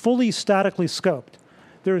not fully statically scoped.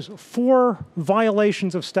 There's 4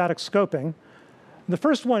 violations of static scoping. The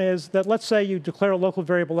first one is that let's say you declare a local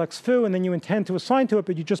variable xfoo and then you intend to assign to it,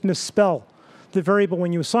 but you just misspell the variable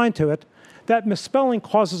when you assign to it. That misspelling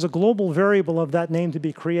causes a global variable of that name to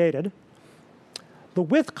be created. The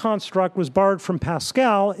with construct was borrowed from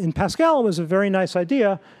Pascal. In Pascal, it was a very nice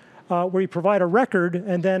idea where you provide a record,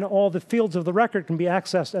 and then all the fields of the record can be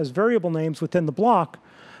accessed as variable names within the block.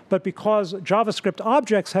 But because JavaScript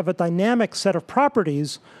objects have a dynamic set of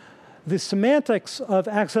properties, the semantics of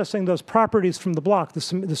accessing those properties from the block, the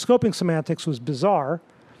scoping semantics was bizarre.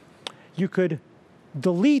 You could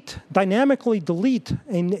dynamically delete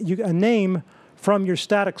a name from your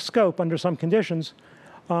static scope under some conditions.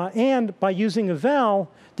 And by using eval,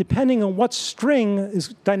 depending on what string is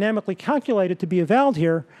dynamically calculated to be evaled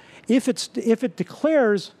here, if it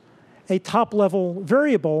declares a top-level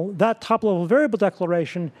variable, that top-level variable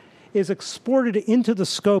declaration is exported into the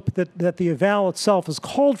scope that the eval itself is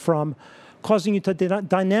called from, causing you to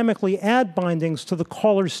dynamically add bindings to the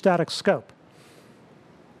caller's static scope.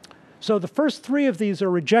 So the first 3 of these are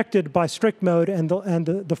rejected by strict mode, and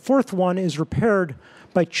the 4th one is repaired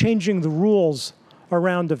by changing the rules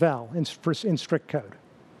around eval in strict code.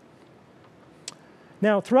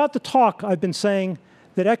 Now, throughout the talk, I've been saying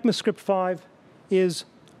that EcmaScript 5 is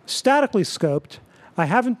statically scoped. I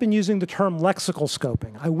haven't been using the term lexical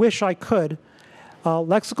scoping. I wish I could.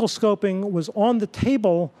 Lexical scoping was on the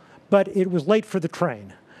table, but it was late for the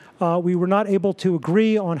train. We were not able to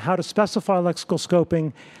agree on how to specify lexical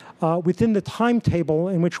scoping within the timetable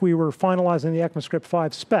in which we were finalizing the EcmaScript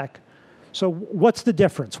 5 spec. So what's the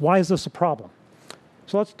difference? Why is this a problem?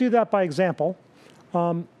 So let's do that by example.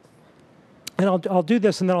 And I'll do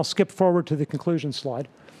this, and then I'll skip forward to the conclusion slide,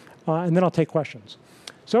 and then I'll take questions.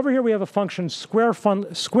 So over here we have a function square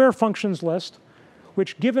functions list,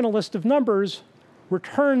 which, given a list of numbers,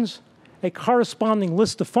 returns a corresponding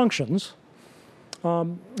list of functions.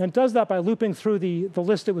 And does that by looping through the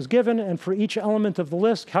list it was given, and for each element of the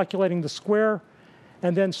list, calculating the square,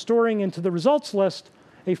 and then storing into the results list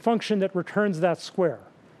a function that returns that square.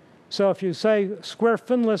 So if you say square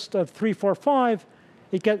fin list of 345,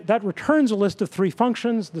 that returns a list of 3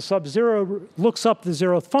 functions. The sub-0 looks up the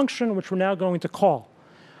 0th function, which we're now going to call.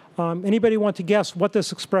 Anybody want to guess what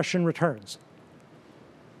this expression returns?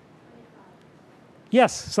 25.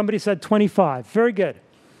 Yes, somebody said 25. Very good.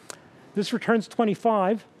 This returns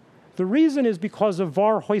 25. The reason is because of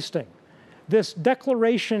var hoisting. This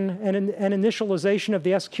declaration and initialization of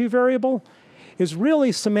the SQ variable is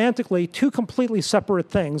really semantically 2 completely separate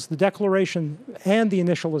things, the declaration and the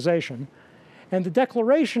initialization. And the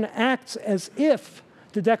declaration acts as if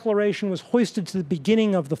the declaration was hoisted to the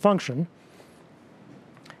beginning of the function.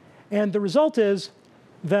 And the result is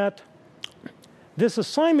that this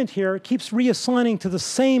assignment here keeps reassigning to the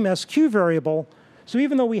same SQ variable. So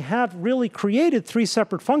even though we have really created 3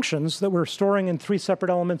 separate functions that we're storing in 3 separate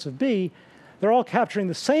elements of B, they're all capturing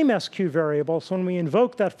the same SQ variable. So when we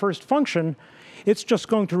invoke that first function, it's just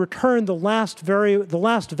going to return the last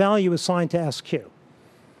value assigned to SQ.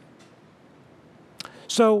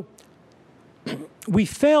 So we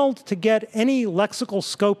failed to get any lexical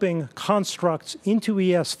scoping constructs into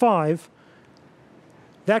ES5.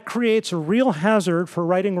 That creates a real hazard for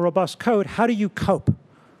writing robust code. How do you cope?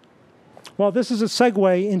 Well, this is a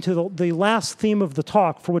segue into the last theme of the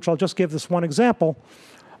talk, for which I'll just give this one example,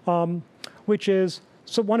 which is,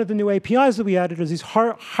 so one of the new APIs that we added is these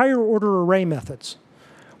higher order array methods,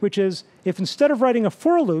 which is if instead of writing a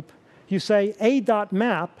for loop, you say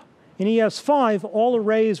a.map, in ES5, all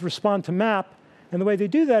arrays respond to map. And the way they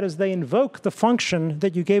do that is they invoke the function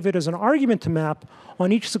that you gave it as an argument to map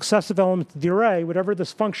on each successive element of the array. Whatever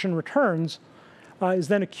this function returns is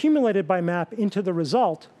then accumulated by map into the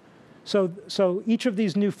result. So each of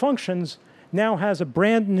these new functions now has a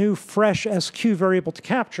brand new, fresh SQ variable to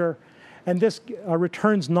capture. And this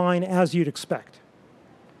returns 9 as you'd expect.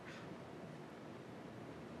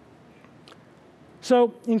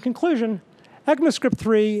 So in conclusion, EcmaScript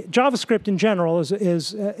 3, JavaScript in general,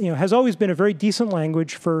 has always been a very decent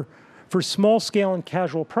language for small-scale and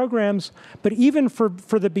casual programs. But even for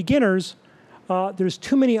the beginners, there's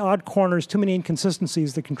too many odd corners, too many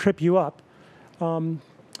inconsistencies that can trip you up.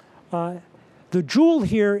 The jewel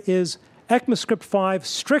here is EcmaScript 5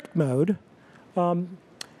 strict mode.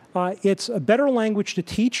 It's a better language to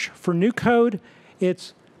teach for new code.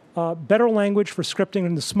 It's a better language for scripting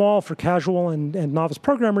in the small, for casual and novice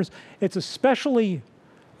programmers. It's especially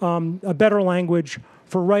a better language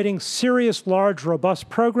for writing serious, large, robust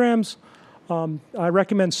programs. I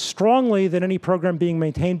recommend strongly that any program being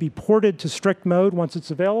maintained be ported to strict mode once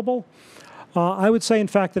it's available. I would say, in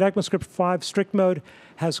fact, that EcmaScript 5 strict mode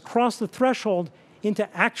has crossed the threshold into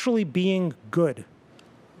actually being good.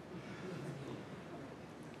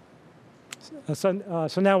 So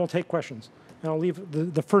now we'll take questions. And I'll leave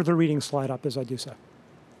the further reading slide up as I do so.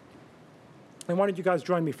 And why don't you guys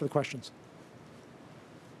join me for the questions?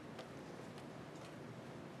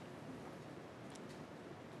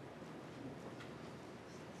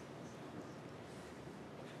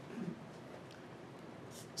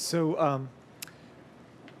 So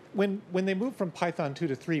when they moved from Python 2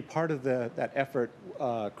 to 3, part of that effort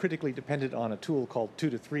critically depended on a tool called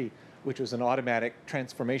 2 to 3, which was an automatic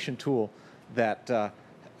transformation tool that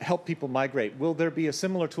help people migrate. Will there be a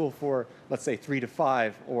similar tool for, let's say, 3 to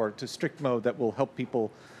 5 or to strict mode that will help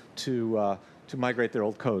people to migrate their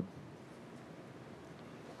old code?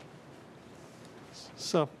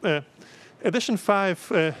 So Edition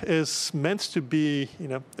 5 is meant to be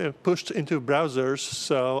pushed into browsers.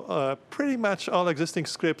 So pretty much all existing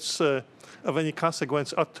scripts of any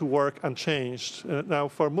consequence ought to work unchanged. Now,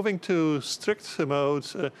 for moving to strict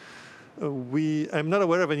mode, I'm not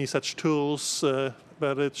aware of any such tools,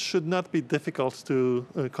 but it should not be difficult to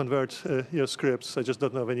convert your scripts. I just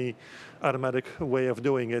don't know of any automatic way of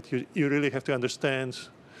doing it. You really have to understand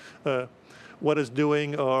what it's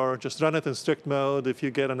doing, or just run it in strict mode. If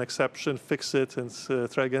you get an exception, fix it and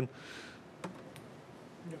try again.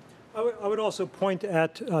 I would also point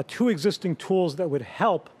at 2 existing tools that would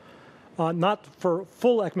help, not for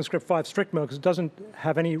full EcmaScript 5 strict mode, because it doesn't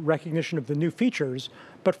have any recognition of the new features,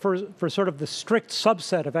 but for sort of the strict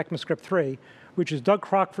subset of EcmaScript 3, which is Doug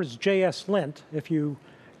Crockford's JSLint. If you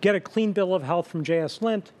get a clean bill of health from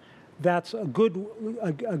JSLint, that's a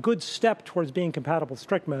good step towards being compatible with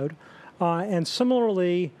strict mode. And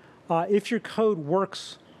similarly, if your code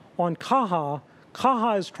works on Caja,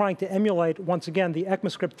 Caja is trying to emulate, once again, the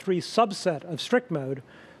EcmaScript 3 subset of strict mode.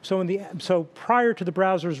 So prior to the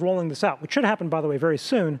browsers rolling this out, which should happen, by the way, very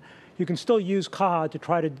soon, you can still use Kaha to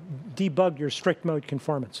try to debug your strict mode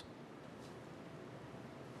conformance.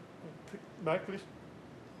 Mike, please.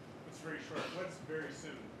 It's very short. What's very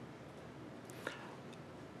soon?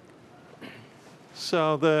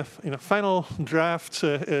 So the final draft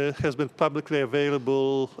has been publicly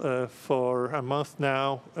available for a month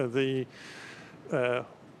now. The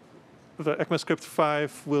EcmaScript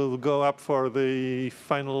 5 will go up for the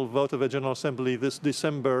final vote of the General Assembly this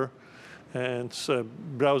December. And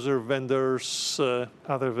browser vendors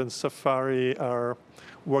other than Safari are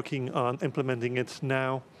working on implementing it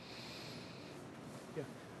now.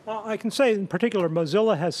 I can say in particular,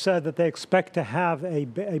 Mozilla has said that they expect to have a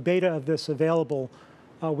beta of this available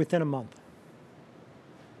within a month.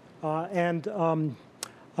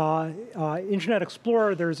 Internet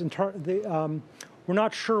Explorer, we're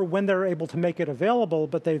not sure when they're able to make it available,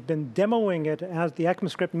 but they've been demoing it as the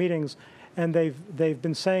EcmaScript meetings, and they've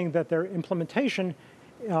been saying that their implementation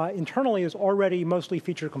internally is already mostly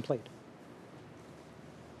feature complete.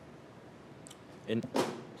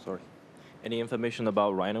 Any information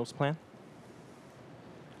about Rhino's plan?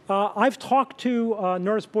 I've talked to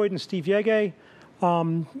Norris Boyd and Steve Yege.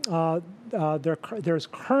 There's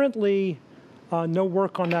currently no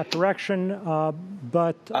work on that direction,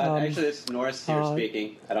 but... actually, this is Norris here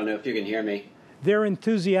speaking. I don't know if you can hear me. They're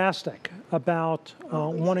enthusiastic about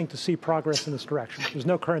wanting to see progress in this direction. There's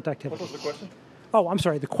no current activity. What was the question? Oh, I'm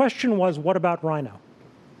sorry. The question was, what about Rhino?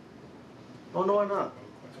 Oh, no, I'm not.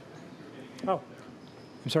 Oh,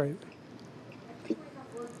 I'm sorry.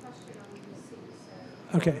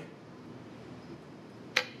 Okay.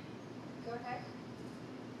 Go ahead.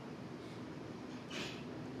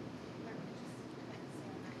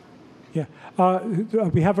 Yeah.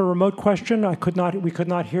 We have a remote question. We could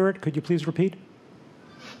not hear it. Could you please repeat?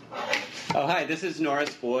 Oh, hi. This is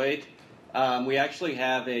Norris Boyd. We actually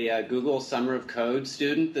have a Google Summer of Code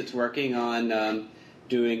student that's working on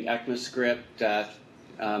doing EcmaScript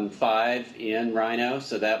 5 in Rhino,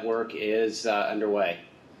 so that work is underway.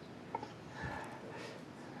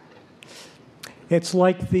 It's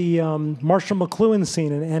like the Marshall McLuhan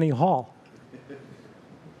scene in Annie Hall.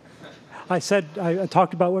 I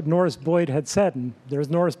talked about what Norris Boyd had said, and there's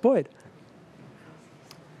Norris Boyd.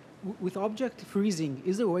 With object freezing,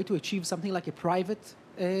 is there a way to achieve something like a private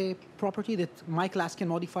property that my class can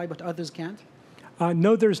modify but others can't?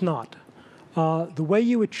 No, there's not. The way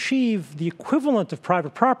you achieve the equivalent of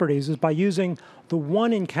private properties is by using the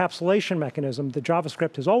one encapsulation mechanism that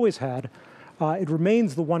JavaScript has always had. It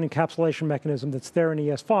remains the one encapsulation mechanism that's there in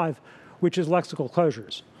ES5, which is lexical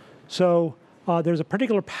closures. So there's a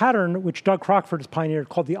particular pattern which Doug Crockford has pioneered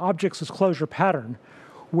called the objects as closure pattern,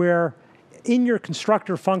 where in your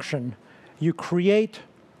constructor function, you create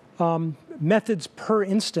methods per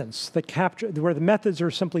instance that capture, where the methods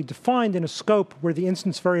are simply defined in a scope where the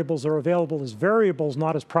instance variables are available as variables,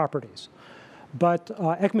 not as properties. But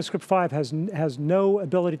EcmaScript 5 has no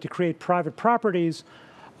ability to create private properties.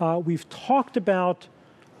 We've talked about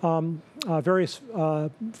various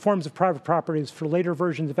forms of private properties for later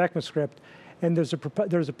versions of EcmaScript, and there's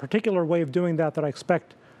a particular way of doing that that I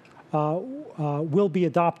expect will be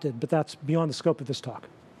adopted, but that's beyond the scope of this talk.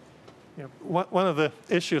 Yeah. One of the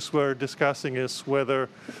issues we're discussing is whether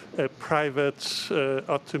private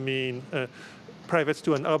ought to mean privates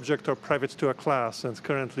to an object or privates to a class, and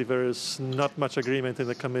currently there is not much agreement in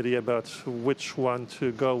the committee about which one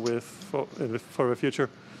to go with for the future.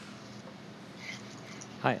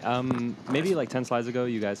 Hi. Maybe like 10 slides ago,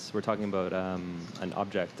 you guys were talking about an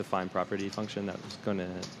object-defined property function that was going to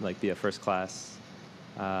be a first-class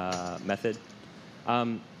method.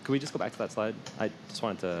 Could we just go back to that slide? I just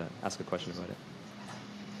wanted to ask a question about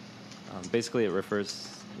it. Basically,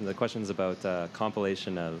 the question is about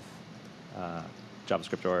compilation of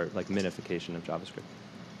JavaScript, or like minification of JavaScript.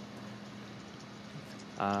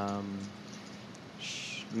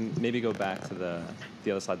 Maybe go back to the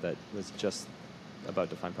other slide that was just about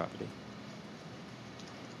defined property.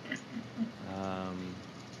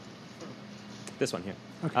 This one here.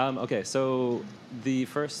 Okay. Okay, so the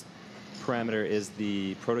first parameter is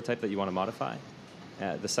the prototype that you want to modify.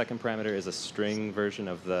 The second parameter is a string version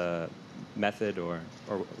of the method or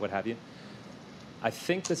what have you. I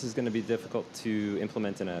think this is going to be difficult to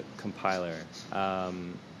implement in a compiler.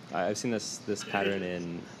 I've seen this pattern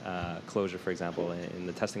in Clojure, for example, in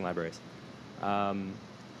the testing libraries.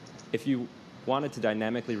 If you wanted to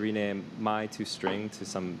dynamically rename my toString to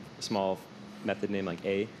some small method name like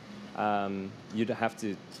A, you'd have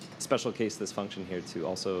to special case this function here to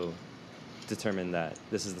also determine that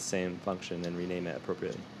this is the same function and rename it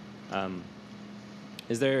appropriately.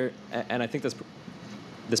 Is there, and I think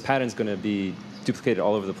this this pattern is going to be duplicated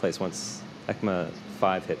all over the place once ECMA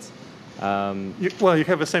 5 hits. Well, you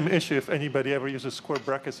have the same issue if anybody ever uses square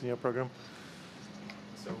brackets in your program.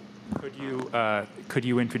 So could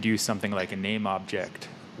you introduce something like a name object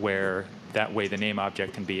where that way the name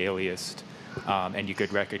object can be aliased, and you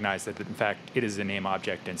could recognize that in fact it is a name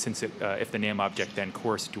object, and since if the name object then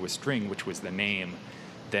coursed to a string, which was the name,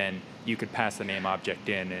 then you could pass the name object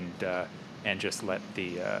in and just let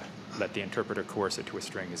the interpreter coerce it to a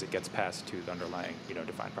string as it gets passed to the underlying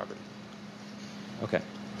defined property. Okay.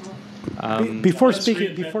 Before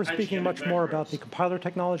speaking much more about the compiler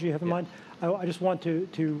technology you have in mind, I just want to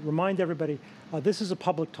remind everybody, this is a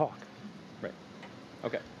public talk. Right.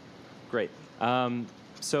 Okay. Great.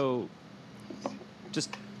 So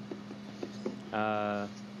just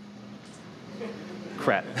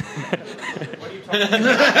crap. What are you talking about?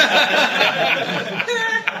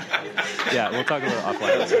 Yeah, we'll talk a little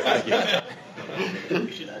offline. Thank you.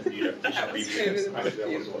 We should unmute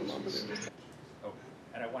Oh,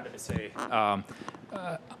 and I wanted to say,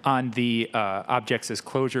 on the objects as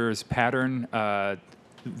closures pattern,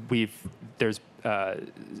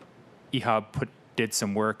 EHOB did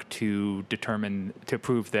some work to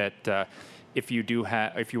prove that if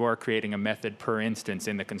you are creating a method per instance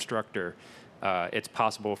in the constructor, it's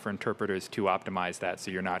possible for interpreters to optimize that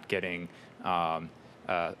so you're not getting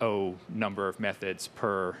O number of methods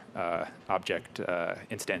per object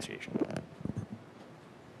instantiation.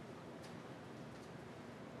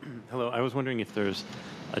 Hello, I was wondering if there's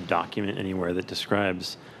a document anywhere that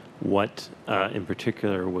describes what in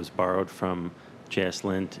particular was borrowed from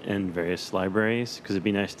JSLint and various libraries, because it'd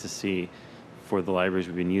be nice to see for the libraries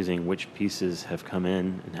we've been using which pieces have come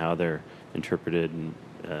in and how they're interpreted and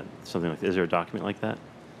something like that. Is there a document like that?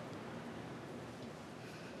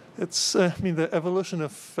 It's, I mean, the evolution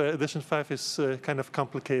of edition 5 is kind of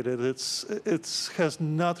complicated. It has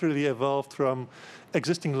not really evolved from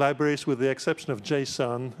existing libraries with the exception of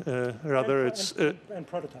JSON. Rather, and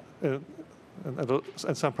prototype. And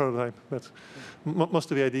some prototype, but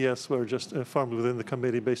most of the ideas were just formed within the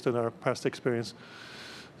committee based on our past experience.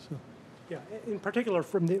 So. Yeah, in particular,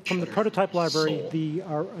 from the prototype library, the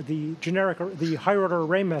higher order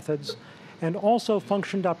array methods, and also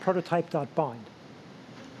function.prototype.bind.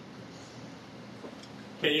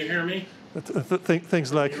 Can you hear me?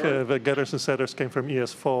 Things like the getters and setters came from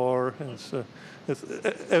ES4, and so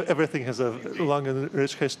everything has a long and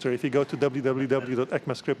rich history. If you go to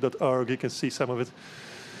www.ecmascript.org, you can see some of it.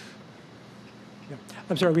 Yeah.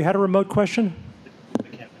 I'm sorry, we had a remote question?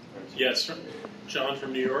 Yes, John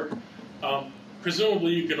from New York.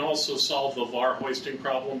 Presumably you can also solve the var hoisting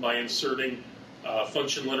problem by inserting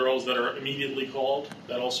function literals that are immediately called.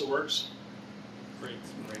 That also works?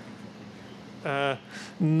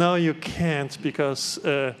 No, you can't, because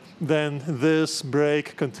then this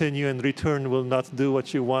break, continue, and return will not do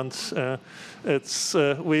what you want.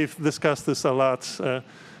 We've discussed this a lot.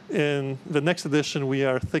 In the next edition, we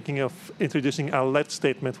are thinking of introducing a let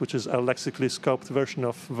statement, which is a lexically scoped version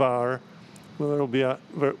of var. Well, there will be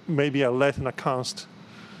maybe a let and a const,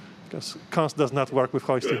 because const does not work with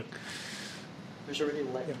hoisting. There's already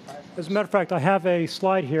let. Yeah. As a matter of fact, I have a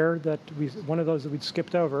slide here one of those that we'd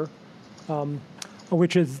skipped over.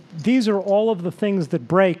 Which is, these are all of the things that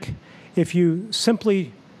break if you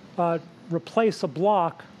simply replace a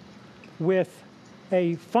block with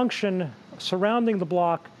a function surrounding the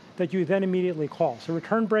block that you then immediately call. So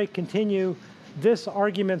return, break, continue, this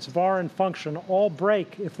arguments, var, and function all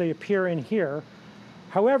break if they appear in here.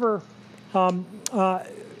 However,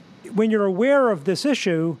 when you're aware of this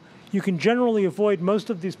issue, you can generally avoid most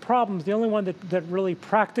of these problems. The only one that really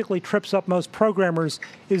practically trips up most programmers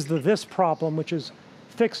is the this problem, which is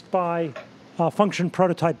fixed by function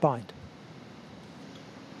prototype bind.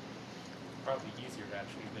 Probably easier to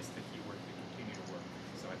actually list the keyword to continue to work.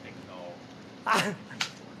 So I think null.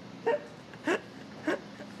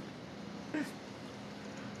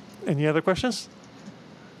 Any other questions?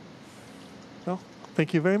 No?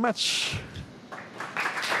 Thank you very much.